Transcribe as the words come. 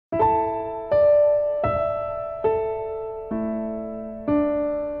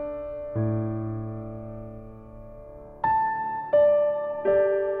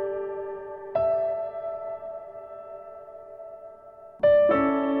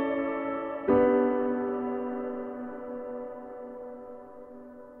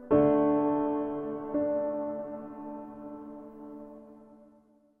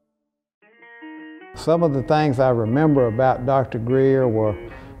Some of the things I remember about Dr. Grier were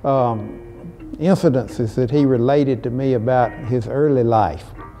incidences that he related to me about his early life.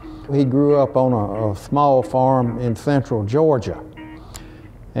 He grew up on a small farm in central Georgia,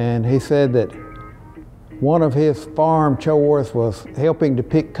 and he said that one of his farm chores was helping to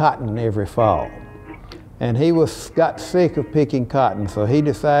pick cotton every fall. And he got sick of picking cotton, so he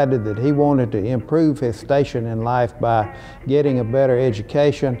decided that he wanted to improve his station in life by getting a better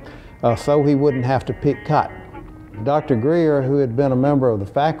education so he wouldn't have to pick cotton. Dr. Grier, who had been a member of the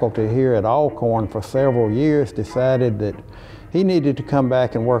faculty here at Alcorn for several years, decided that he needed to come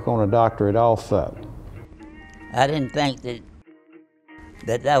back and work on a doctorate also. I didn't think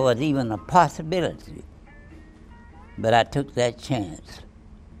that was even a possibility, but I took that chance.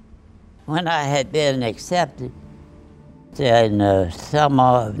 When I had been accepted in the summer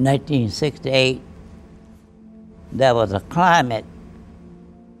of 1968, there was a climate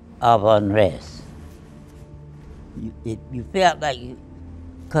of unrest. You felt like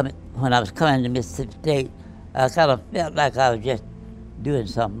when I was coming to Mississippi State, I kind of felt like I was just doing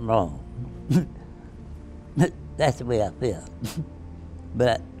something wrong. That's the way I felt.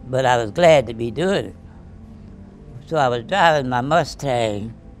 But I was glad to be doing it. So I was driving my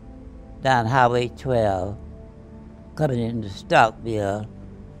Mustang down Highway 12, coming into Stockville,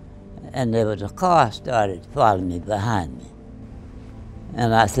 and there was a car started following me behind me.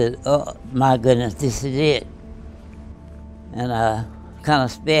 And I said, oh my goodness, this is it. And I kind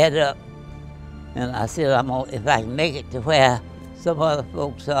of sped up, and I said, if I can make it to where some other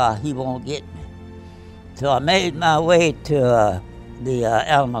folks are, he won't get me. So I made my way to the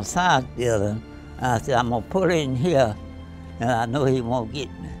Animal Science Building, and I said, I'm gonna pull in here, and I know he won't get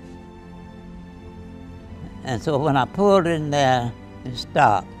me. And so when I pulled in there and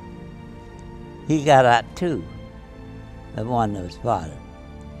stopped, he got out too, the one that was following.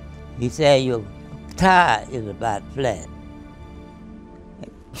 He said, your tire is about flat.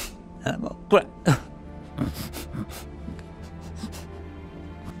 And I'm gonna cry.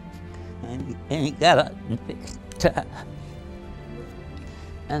 And he got up and fixed the tire.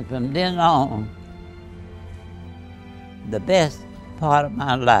 And from then on, the best part of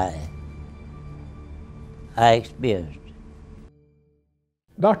my life I experienced.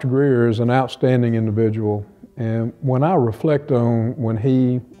 Dr. Grier is an outstanding individual, and when I reflect on when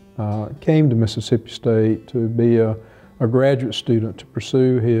he came to Mississippi State to be a graduate student to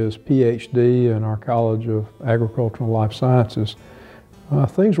pursue his PhD in our College of Agricultural and Life Sciences,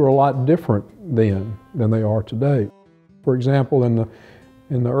 things were a lot different then than they are today. For example, in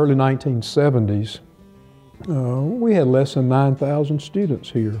the early 1970s, we had less than 9,000 students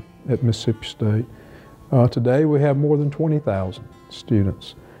here at Mississippi State. Today we have more than 20,000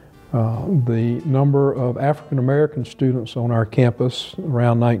 students. The number of African American students on our campus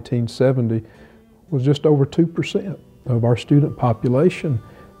around 1970 was just over 2% of our student population.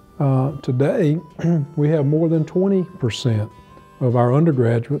 Today we have more than 20% of our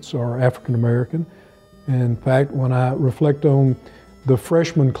undergraduates are African American. In fact, when I reflect on the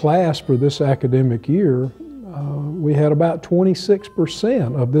freshman class for this academic year, we had about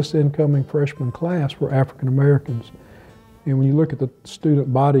 26% of this incoming freshman class were African Americans. And when you look at the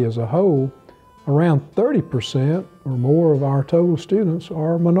student body as a whole, around 30% or more of our total students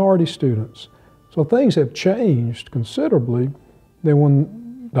are minority students. So things have changed considerably than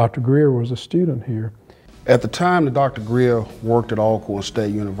when Dr. Grier was a student here. At the time that Dr. Grier worked at Alcorn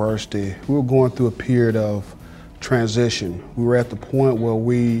State University, we were going through a period of transition. We were at the point where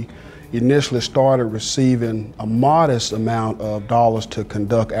we initially started receiving a modest amount of dollars to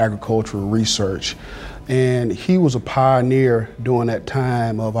conduct agricultural research. And he was a pioneer during that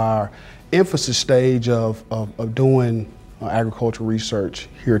time of our emphasis stage of doing agricultural research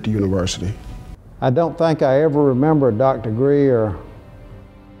here at the university. I don't think I ever remember Dr. Grier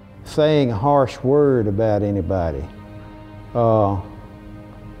saying a harsh word about anybody.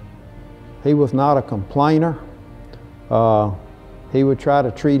 He was not a complainer. He would try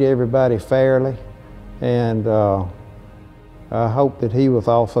to treat everybody fairly, and I hope that he was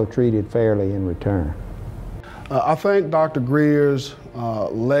also treated fairly in return. I think Dr. Grier's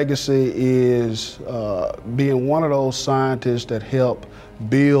legacy is being one of those scientists that helped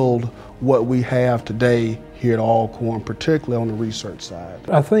build what we have today here at Alcorn, particularly on the research side.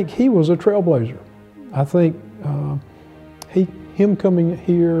 I think he was a trailblazer. I think him coming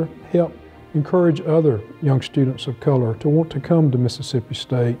here helped encourage other young students of color to want to come to Mississippi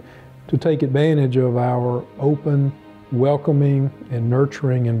State, to take advantage of our open, welcoming, and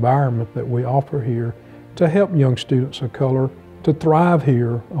nurturing environment that we offer here, to help young students of color to thrive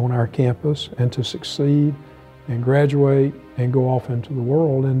here on our campus and to succeed and graduate and go off into the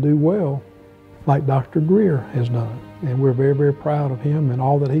world and do well. like Dr. Grier has done. And we're very, very proud of him and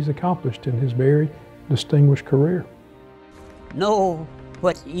all that he's accomplished in his very distinguished career. Know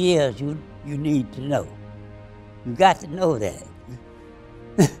what years you need to know. You got to know that.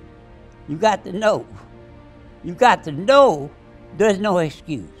 You got to know. You got to know there's no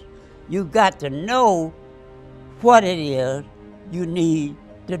excuse. You got to know what it is you need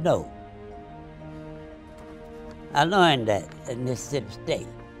to know. I learned that in Mississippi State.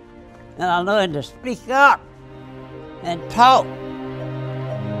 And I learned to speak up and talk